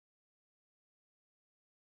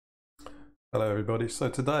Hello everybody, so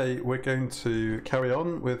today we're going to carry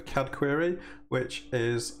on with Cadquery, which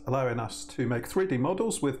is allowing us to make 3D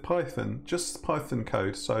models with Python, just Python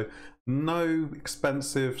code, so no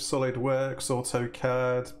expensive SolidWorks,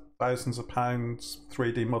 AutoCAD, thousands of pounds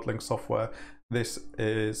 3D modeling software. This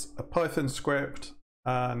is a Python script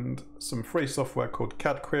and some free software called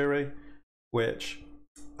Cadquery, which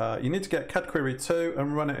you need to get Cadquery 2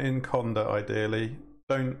 and run it in Conda ideally.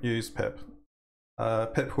 Don't use pip.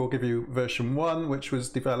 Pip will give you version 1, which was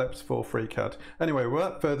developed for FreeCAD. Anyway,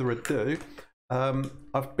 without further ado,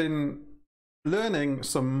 I've been learning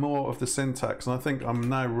some more of the syntax, and I think I'm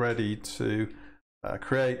now ready to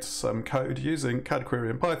create some code using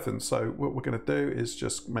Cadquery and Python. So what we're going to do is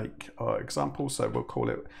just make our example. So we'll call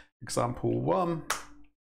it example 1.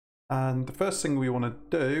 And the first thing we want to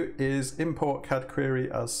do is import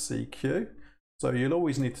Cadquery as CQ. So you'll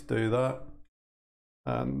always need to do that,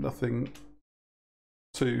 and nothing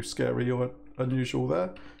too scary or unusual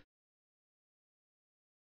there.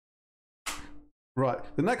 Right,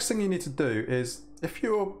 the next thing you need to do is, if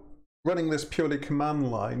you're running this purely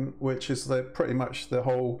command line, which is pretty much the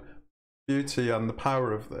whole beauty and the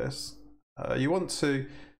power of this, you want to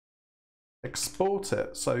export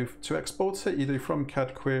it. So to export it, you do from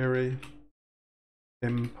Cadquery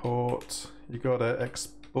import, you got to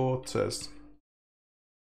export as.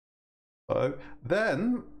 So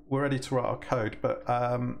then we're ready to write our code, but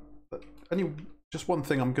just one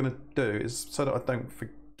thing I'm going to do is, so that I don't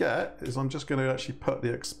forget, is I'm just going to actually put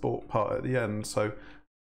the export part at the end. So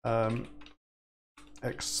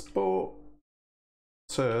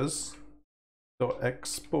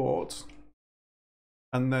exporters.export,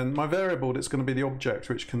 and then my variable that's going to be the object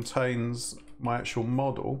which contains my actual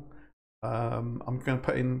model. I'm going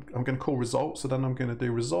to call result, so then I'm going to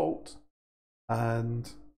do result,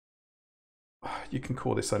 and you can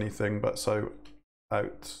call this anything, but so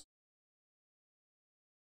out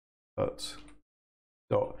dot.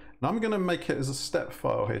 Now I'm going to make it as a step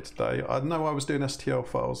file here today. I know I was doing STL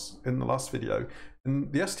files in the last video.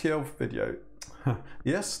 In the STL video, the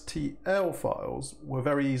STL files were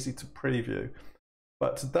very easy to preview.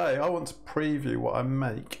 But today I want to preview what I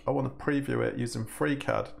make. I want to preview it using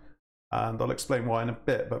FreeCAD, and I'll explain why in a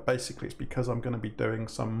bit, but basically it's because I'm going to be doing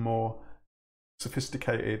some more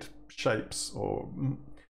sophisticated shapes, or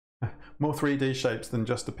more 3D shapes than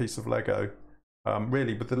just a piece of Lego.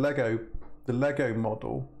 Really, but the Lego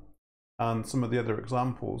model and some of the other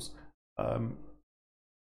examples,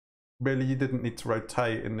 really you didn't need to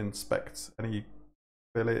rotate and inspect any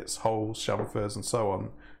fillets, holes, chamfers and so on.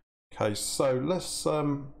 Okay, so let's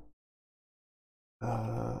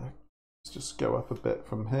just go up a bit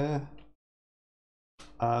from here,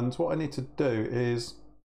 and what I need to do is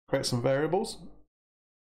create some variables.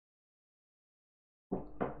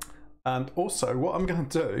 And also what I'm going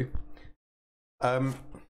to do, I'm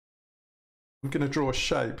going to draw a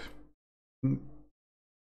shape.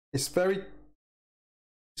 It's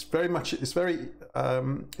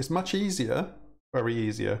much easier, very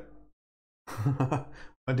easier. I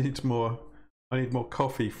need more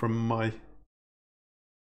coffee from my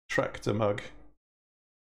tractor mug. If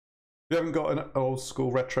you haven't got an old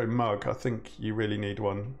school retro mug, I think you really need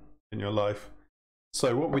one in your life.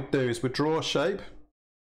 So what we do is we draw a shape,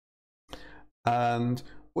 and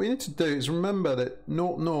what you need to do is remember that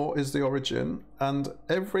 0, 0 is the origin, and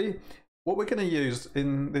what we're going to use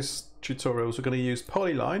in this tutorial is we're going to use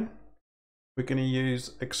polyline, we're going to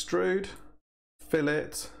use extrude,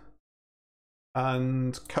 fillet,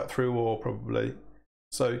 and cut through ore probably.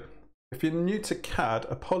 So if you're new to CAD,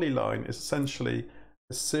 a polyline is essentially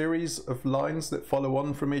a series of lines that follow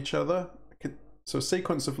on from each other. So a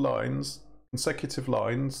sequence of lines, consecutive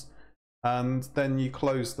lines, and then you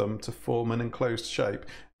close them to form an enclosed shape.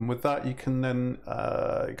 And with that you can then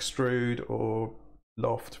extrude or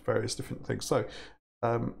loft various different things. So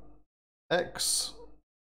this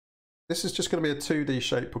is just going to be a 2D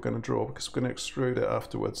shape we're going to draw, because we're going to extrude it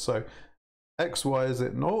afterwards. So X, Y is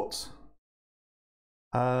at 0,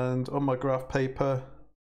 and on my graph paper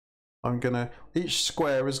each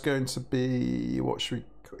square is going to be,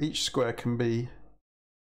 each square can be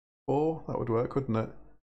 4, that would work, wouldn't it?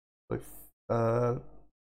 So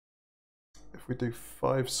if we do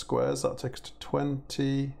 5 squares, that takes to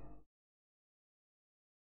 20,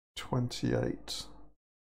 28.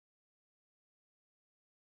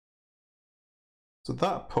 So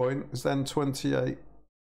that point is then 28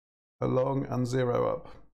 along and 0 up.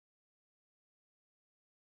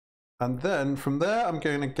 And then from there I'm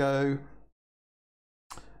going to go,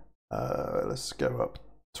 let's go up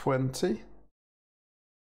 20.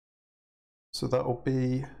 So that will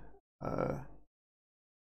be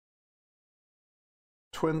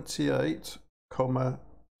 28 comma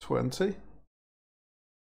 20.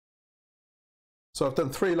 So I've done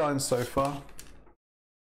 3 lines so far.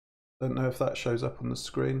 Don't know if that shows up on the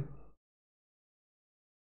screen.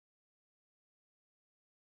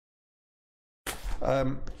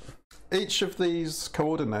 Each of these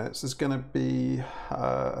coordinates is going to be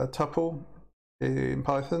a tuple in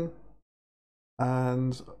Python,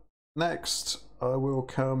 and next I will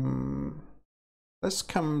come,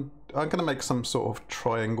 I'm going to make some sort of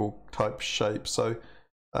triangle type shape. So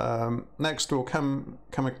next we'll come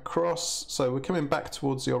across, so we're coming back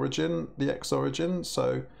towards the origin, the X origin,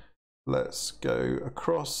 so let's go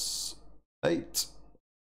across 8,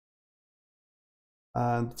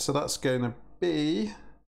 and so that's going to be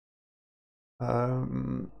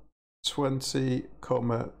 20,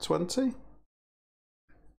 20.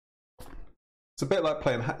 It's a bit like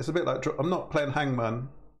playing, I'm not playing hangman.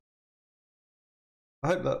 I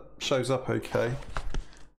hope that shows up okay.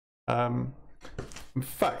 In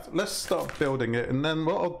fact, let's start building it, and then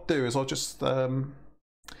what I'll do is I'll just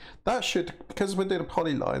that should, because we're doing a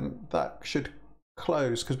polyline, that should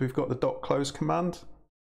close because we've got the dot close command.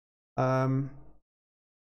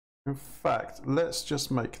 In fact, let's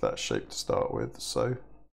just make that shape to start with. So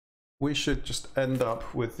we should just end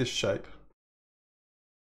up with this shape.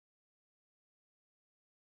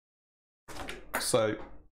 So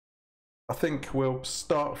I think we'll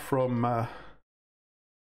start from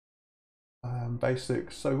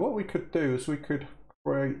basic. So what we could do is we could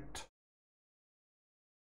create,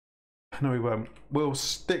 no we won't, we'll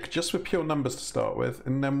stick just with pure numbers to start with,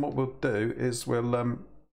 and then what we'll do is we'll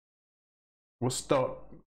start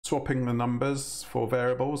swapping the numbers for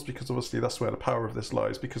variables, because obviously that's where the power of this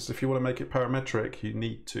lies, because if you want to make it parametric you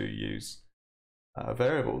need to use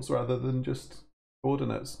variables rather than just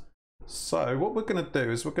coordinates. So what we're going to do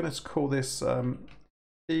is we're going to call this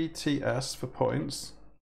ETS for points,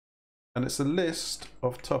 and it's a list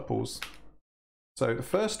of tuples. So the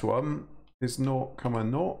first one is 0,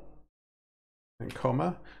 0 and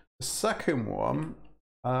comma. The second one,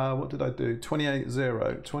 what did I do? 28,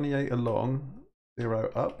 0, 28 along,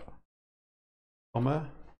 0 up, comma,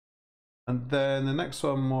 and then the next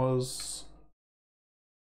one was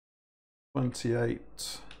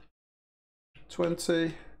 28,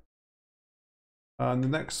 20, and the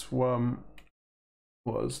next one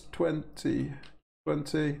was 20,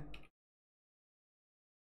 20,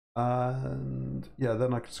 and yeah,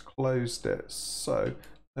 then I just closed it. So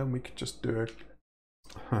then we could just do a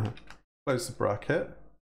close the bracket.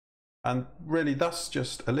 And really that's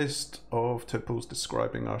just a list of tuples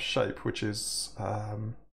describing our shape, which is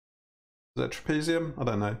that trapezium? I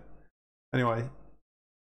don't know. Anyway,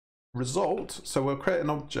 result, so we'll create an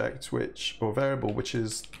object which, or variable, which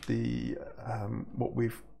is the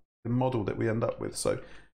the model that we end up with. So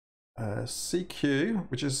CQ,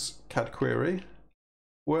 which is Cadquery,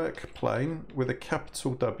 work plane with a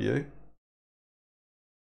capital W.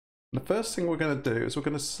 And the first thing we're going to do is we're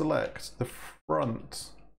going to select the front.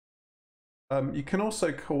 You can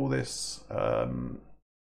also call this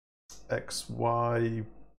XY,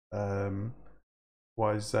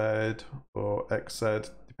 YZ or XZ,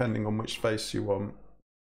 depending on which face you want.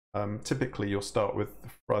 Typically you'll start with the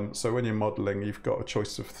front, so when you're modeling you've got a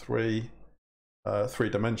choice of three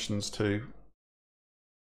dimensions, 3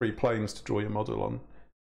 planes to draw your model on.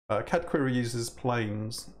 Cadquery uses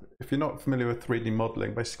planes. If you're not familiar with 3D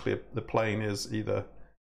modeling, basically the plane is either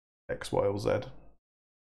X, Y or Z.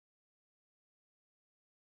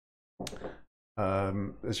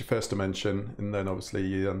 As your first dimension, and then obviously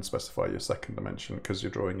you then specify your second dimension because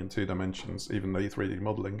you're drawing in 2 dimensions, even though you're 3D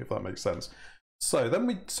modeling, if that makes sense. So then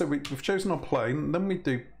we've chosen our plane, then we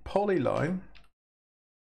do polyline,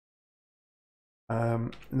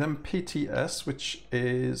 and then PTS, which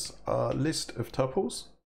is our list of tuples,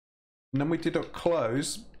 and then we do dot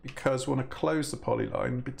close because we want to close the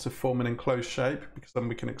polyline to form an enclosed shape, because then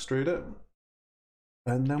we can extrude it,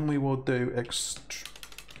 and then we will do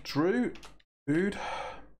extrude. And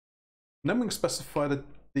then we can specify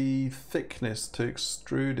the thickness to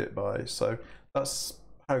extrude it by. So that's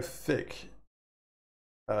how thick.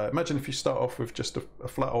 Imagine if you start off with just a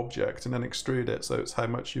flat object and then extrude it, so it's how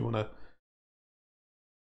much you want to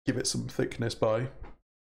give it some thickness by.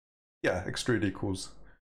 Yeah, extrude equals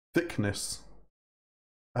thickness.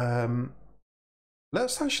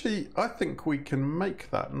 Let's actually, I think we can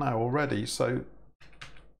make that now already. So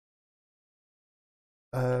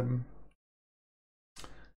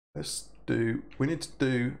we need to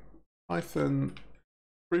do Python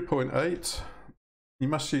 3.8. You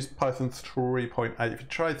must use Python 3.8. If you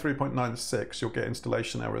try 3.96, you'll get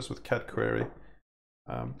installation errors with Cadquery.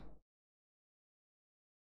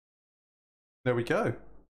 There we go.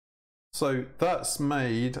 So that's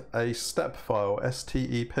made a step file,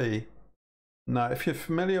 STEP. Now, if you're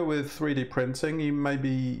familiar with 3D printing, you may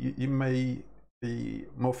be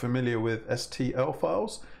more familiar with STL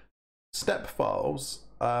files. Step files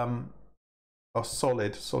are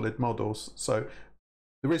solid models. So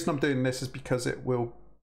the reason I'm doing this is because it'll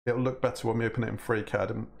look better when we open it in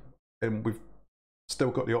FreeCAD, and we've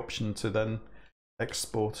still got the option to then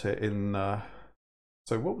export it in.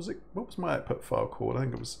 So what was it? What was my output file called? I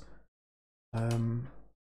think it was.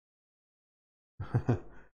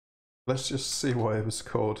 Let's just see what it was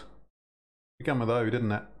called. It began with O,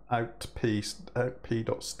 didn't it?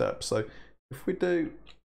 Outp.step. So if we do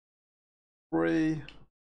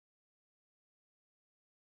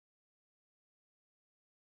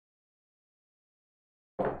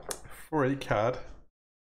FreeCAD,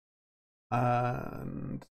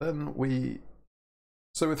 and then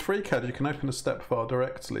so with FreeCAD you can open a step file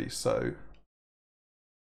directly. So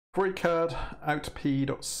FreeCAD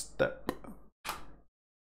outp.step.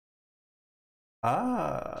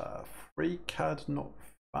 FreeCAD not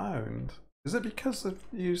found. Is it because I've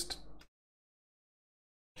used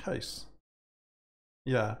case?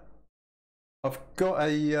 Yeah, I've got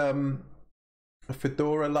a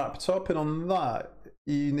Fedora laptop, and on that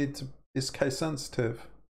you need to, it's case sensitive.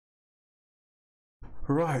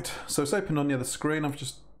 Right, so it's open on the other screen. I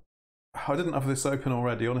didn't have this open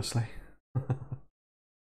already, honestly.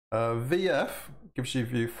 VF gives you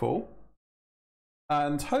view full,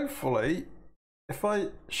 and hopefully if I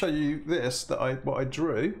show you this, what I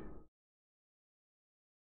drew,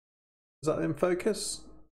 is that in focus?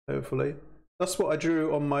 Hopefully that's what I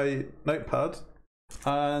drew on my notepad,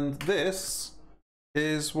 and this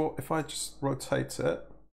is what, if I just rotate it,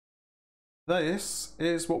 this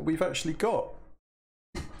is what we've actually got.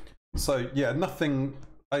 So yeah, nothing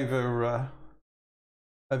over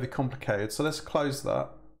complicated. So let's close that,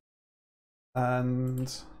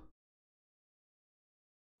 and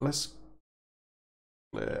let's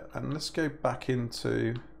go back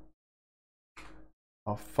into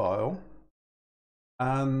our file,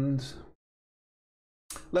 and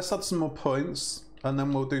let's add some more points, and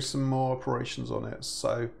then we'll do some more operations on it.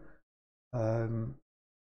 So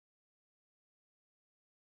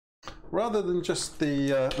rather than just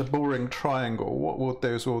the boring triangle, what we'll do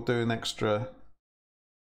is we'll do an extra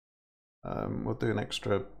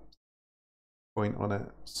point on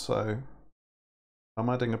it. So I'm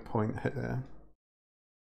adding a point here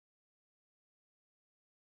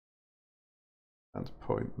and a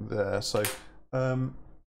point there. So if I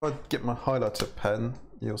get my highlighter pen,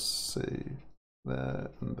 you'll see there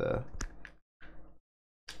and there.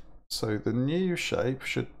 So the new shape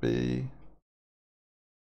should be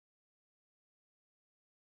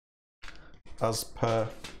as per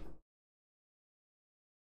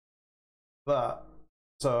that.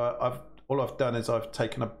 So all I've done is I've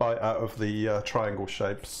taken a bite out of the triangle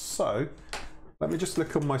shape. So let me just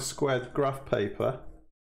look on my squared graph paper,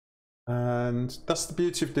 and that's the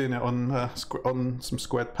beauty of doing it on some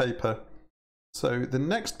squared paper. So the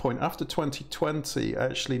next point after 2020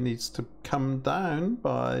 actually needs to come down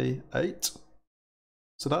by 8.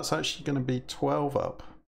 So that's actually going to be 12 up.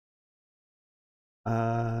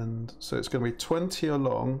 And so it's going to be 20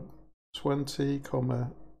 along, 20,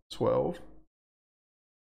 12.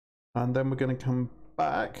 And then we're going to come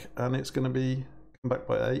back, and it's going to be come back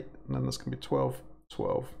by 8, and then that's going to be 12,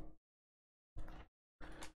 12.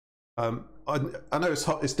 I know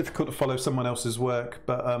it's difficult to follow someone else's work,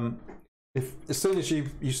 but as soon as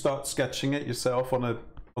you start sketching it yourself on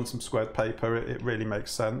some squared paper, it really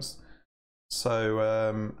makes sense.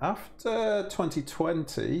 So after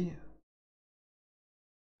 2020,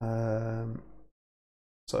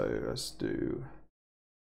 so let's do.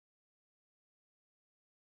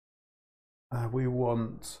 We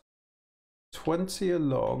want 20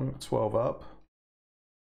 along, 12 up.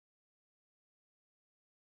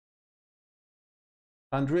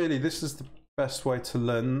 And really, this is the best way to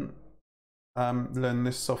learn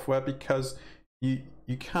this software, because you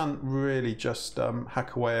can't really just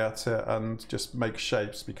hack away at it and just make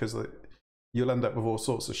shapes, because you'll end up with all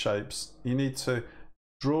sorts of shapes. You need to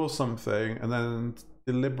draw something and then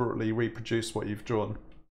deliberately reproduce what you've drawn.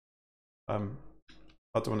 I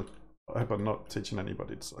hope I'm not teaching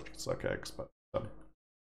anybody to suck eggs, but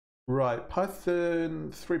right,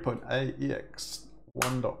 Python 3.8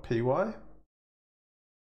 ex1.py.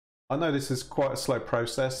 I know this is quite a slow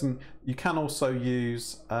process, and you can also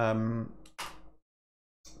use CQ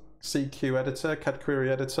editor, Cadquery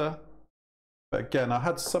editor. But again, I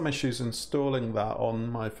had some issues installing that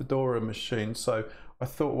on my Fedora machine, so I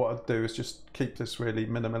thought what I'd do is just keep this really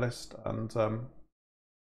minimalist and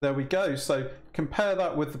there we go. So compare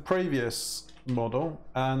that with the previous model,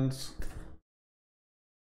 and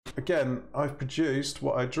again, I've produced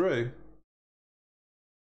what I drew.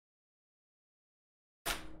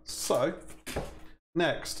 So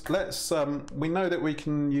next, let's we know that we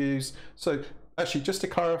can use, so actually just to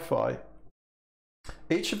clarify,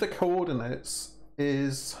 each of the coordinates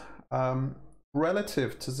is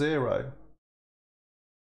relative to 0,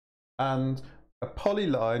 and a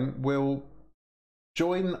polyline will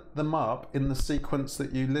join them up in the sequence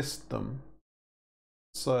that you list them.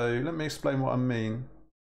 So let me explain what I mean.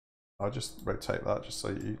 I'll just rotate that just so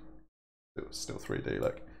you, it's still 3D,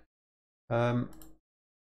 look.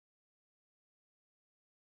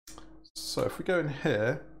 So if we go in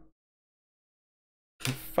here,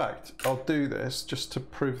 in fact, I'll do this just to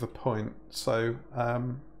prove the point. So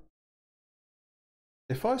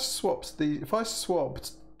if I swapped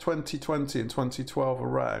 2020 and 2012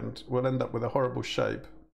 around, we'll end up with a horrible shape.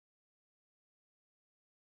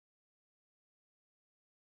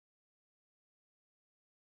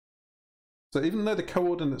 So even though the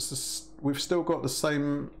coordinates, we've still got the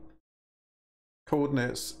same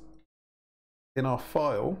coordinates in our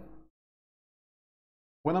file,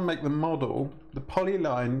 when I make the model, the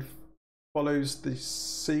polyline follows the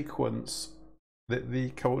sequence that the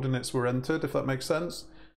coordinates were entered, if that makes sense.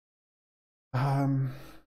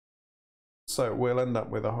 So we'll end up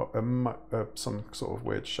with some sort of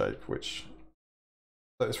weird shape, which,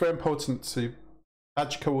 so it's very important to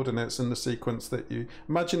add your coordinates in the sequence that you,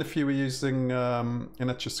 imagine if you were using an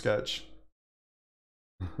Etch-a-Sketch.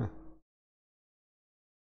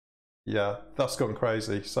 Yeah, that's gone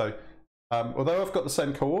crazy. So although I've got the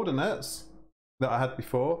same coordinates that I had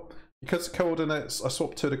before, because the coordinates, I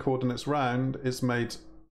swapped to the coordinates round, it's made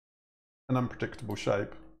an unpredictable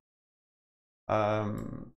shape.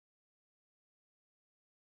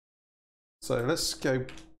 So let's go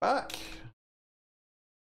back,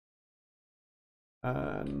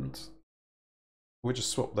 and we'll just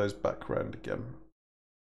swap those back around again.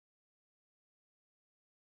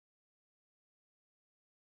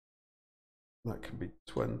 That can be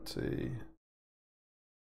 20.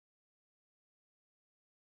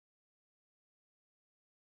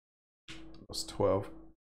 That's 12.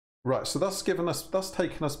 Right, so that's given us, that's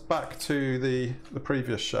taken us back to the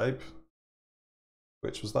previous shape,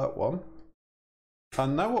 which was that one.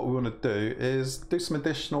 And now what we want to do is do some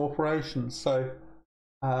additional operations. So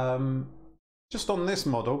just on this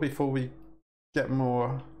model, before we get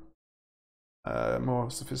more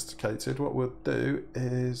sophisticated, what we'll do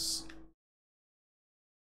is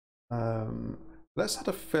let's add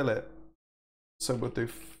a fillet. So we'll do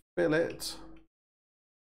fillet,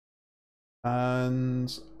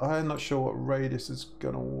 and I'm not sure what radius is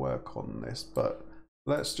going to work on this, but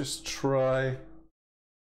let's just try.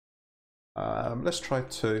 Let's try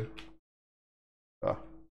 2.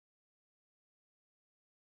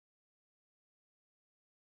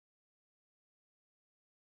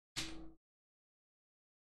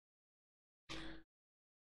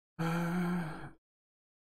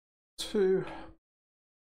 Two.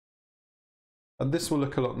 And this will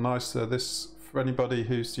look a lot nicer. This, for anybody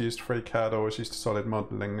who's used FreeCAD or is used to solid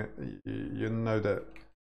modeling, you know that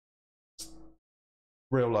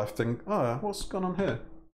real life thing. Oh, what's going on here?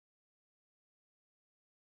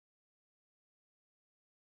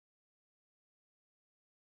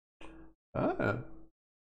 Ah.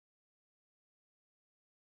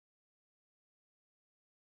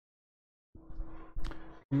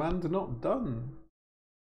 Command not done.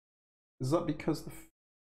 Is that because the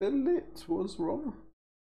fillet was wrong?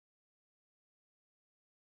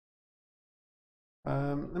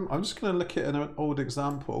 I'm just going to look at an old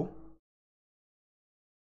example.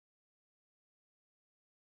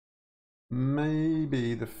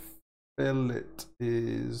 Maybe the fillet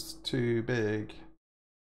is too big.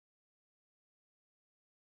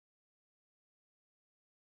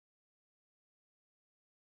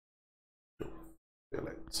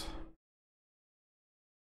 Fillet.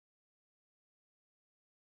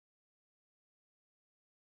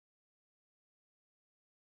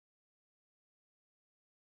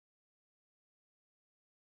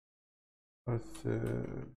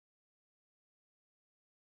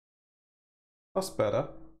 That's better.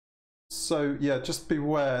 So yeah, just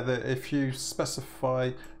beware that if you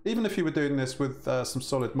specify, even if you were doing this with some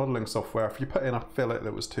solid modeling software, if you put in a fillet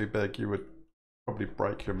that was too big, you would probably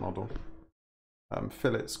break your model.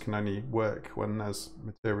 Fillets can only work when there's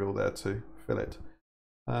material there to fillet.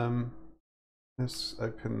 Let's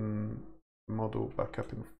open model back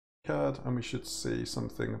up in CAD, and we should see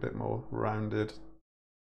something a bit more rounded.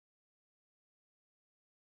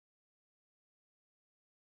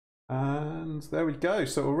 And there we go.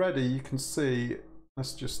 So already you can see,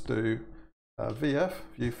 let's just do VF,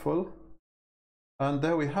 view full. And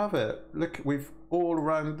there we have it. Look, we've all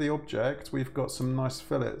around the object, we've got some nice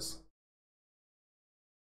fillets.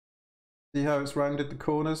 See how it's rounded the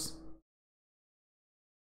corners?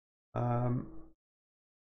 I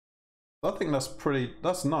think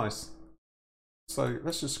that's nice. So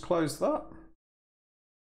let's just close that.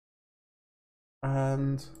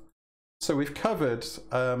 And so we've covered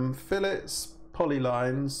fillets,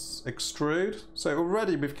 polylines, extrude. So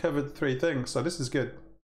already we've covered 3 things. So this is good.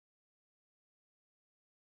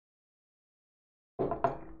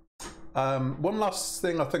 One last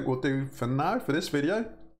thing I think we'll do for now for this video.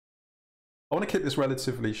 I want to keep this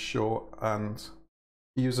relatively short and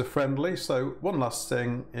user friendly. So one last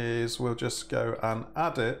thing is we'll just go and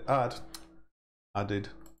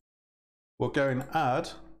we'll go and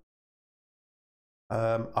add.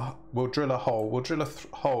 We'll drill a hole. We'll drill a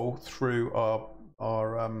hole through our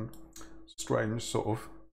strange sort of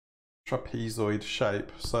trapezoid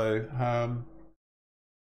shape. So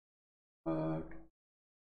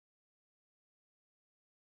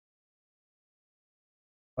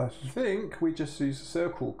I think we just use the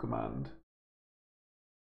circle command.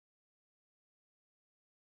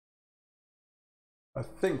 I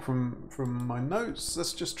think from my notes,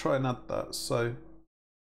 let's just try and add that. So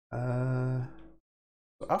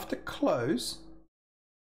after close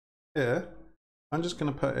here, I'm just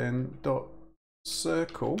going to put in dot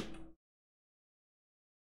circle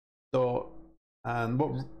dot, and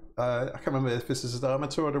what I can't remember if this is the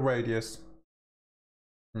diameter or the radius.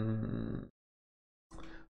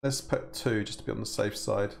 Let's put 2 just to be on the safe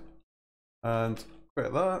side, and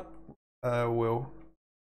quit that. We'll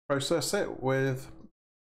process it with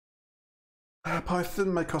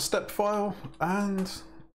Python, make our step file, and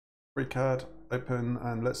FreeCAD open,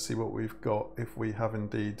 and let's see what we've got, if we have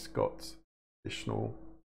indeed got additional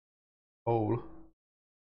hole.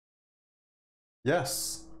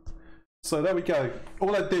 Yes. So there we go.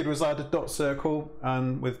 All I did was add a dot circle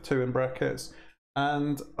and with 2 in brackets,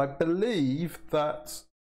 and I believe that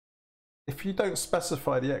if you don't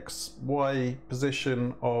specify the XY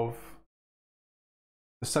position of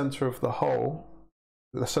the center of the hole,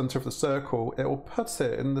 the center of the circle, it will put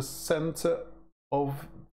it in the center of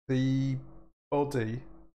the body,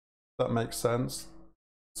 if that makes sense.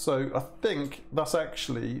 So I think that's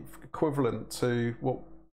actually equivalent to what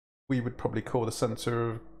we would probably call the center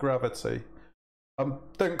of gravity.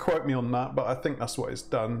 Don't quote me on that, but I think that's what it's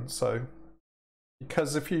done. So,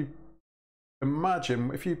 because if you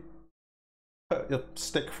imagine, if you put your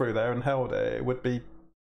stick through there and held it, it would be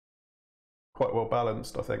quite well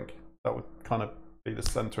balanced. I think that would kind of be the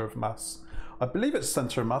center of mass. I believe it's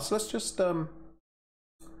center of mass. Let's just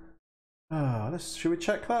should we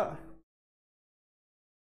check that?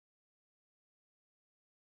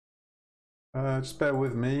 Just bear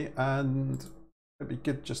with me, and it'd be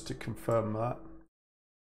good just to confirm that.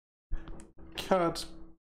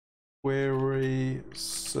 Cadquery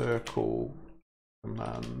circle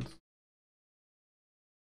command.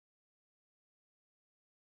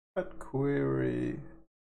 Cadquery.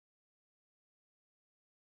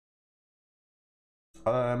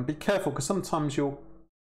 Be careful, because sometimes you'll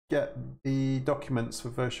get the documents for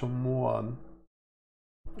version 1.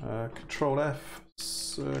 Control F,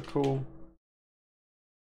 circle.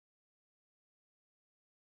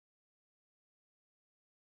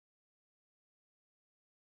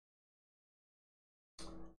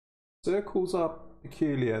 Circles are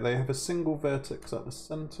peculiar. They have a single vertex at the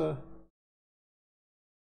center.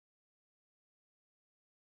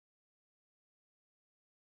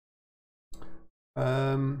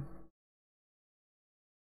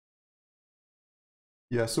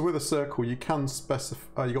 Yeah, so with a circle you can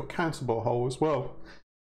specify, you got counterbore hole as well.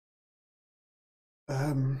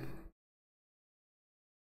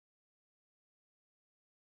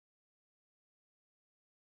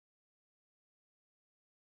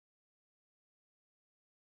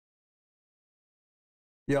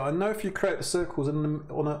 Yeah, I know if you create the circles in the,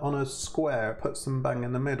 on a square, it puts them bang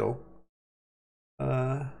in the middle.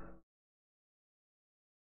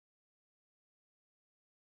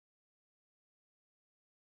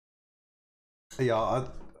 Yeah,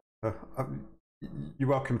 you're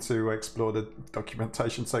welcome to explore the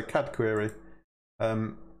documentation. So Cadquery,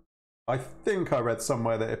 I think I read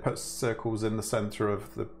somewhere that it puts circles in the center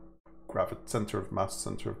of the center of mass,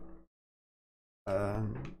 center of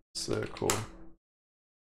circle.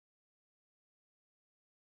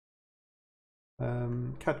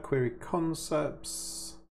 Cadquery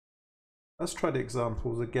concepts. Let's try the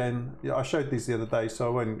examples again. Yeah, I showed these the other day, so I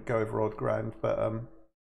won't go over old ground, but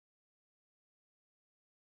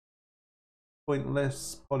point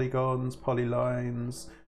lists, polygons, polylines.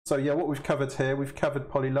 So yeah, what we've covered here, we've covered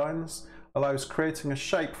polylines. Allows creating a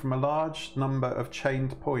shape from a large number of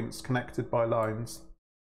chained points connected by lines.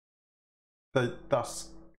 So that's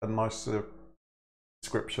a nicer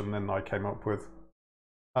description than I came up with.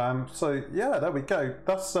 So yeah, there we go.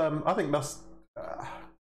 That's I think that's I'm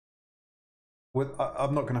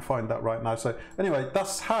not going to find that right now. So anyway,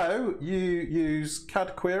 that's how you use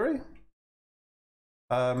Cadquery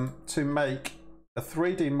to make a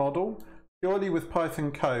 3D model purely with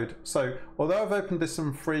Python code. So although I've opened this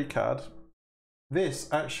in FreeCAD, this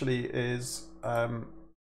actually is a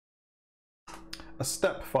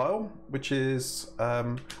step file, which is,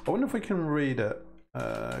 I wonder if we can read it.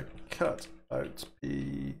 Cut out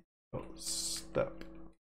p.step.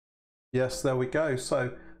 Yes, there we go.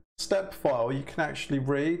 So step file, you can actually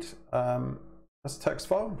read as a text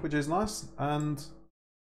file, which is nice. And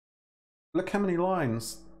look how many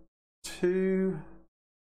lines.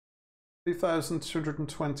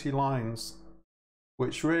 2,220 lines,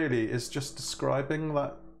 which really is just describing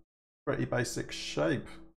that pretty basic shape.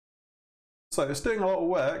 So it's doing a lot of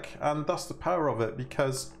work, and that's the power of it,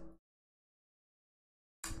 because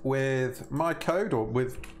with my code or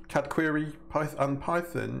with Cadquery and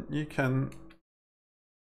Python, you can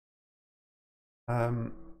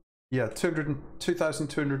yeah,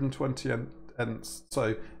 2,220 ends.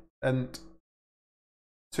 So end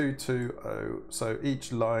 220, so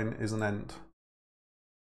each line is an end.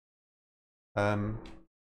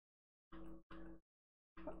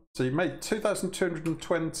 So you made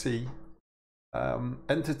 2,220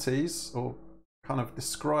 entities, or kind of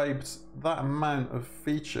described that amount of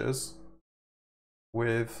features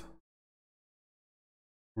with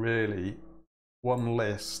really one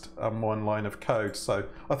list and one line of code. So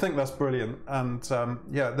I think that's brilliant. And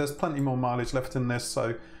yeah, there's plenty more mileage left in this.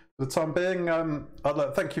 So for the time being, I'd like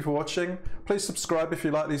to thank you for watching. Please subscribe if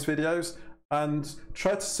you like these videos, and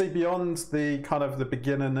try to see beyond the kind of the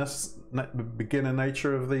beginner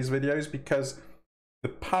nature of these videos, because the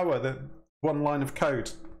power that one line of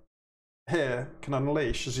code here can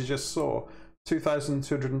unleash, as you just saw,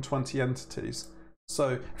 2,220 entities.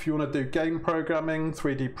 So if you want to do game programming,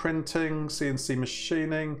 3D printing, CNC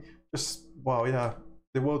machining, just, well, yeah,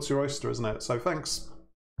 the world's your oyster, isn't it? So thanks.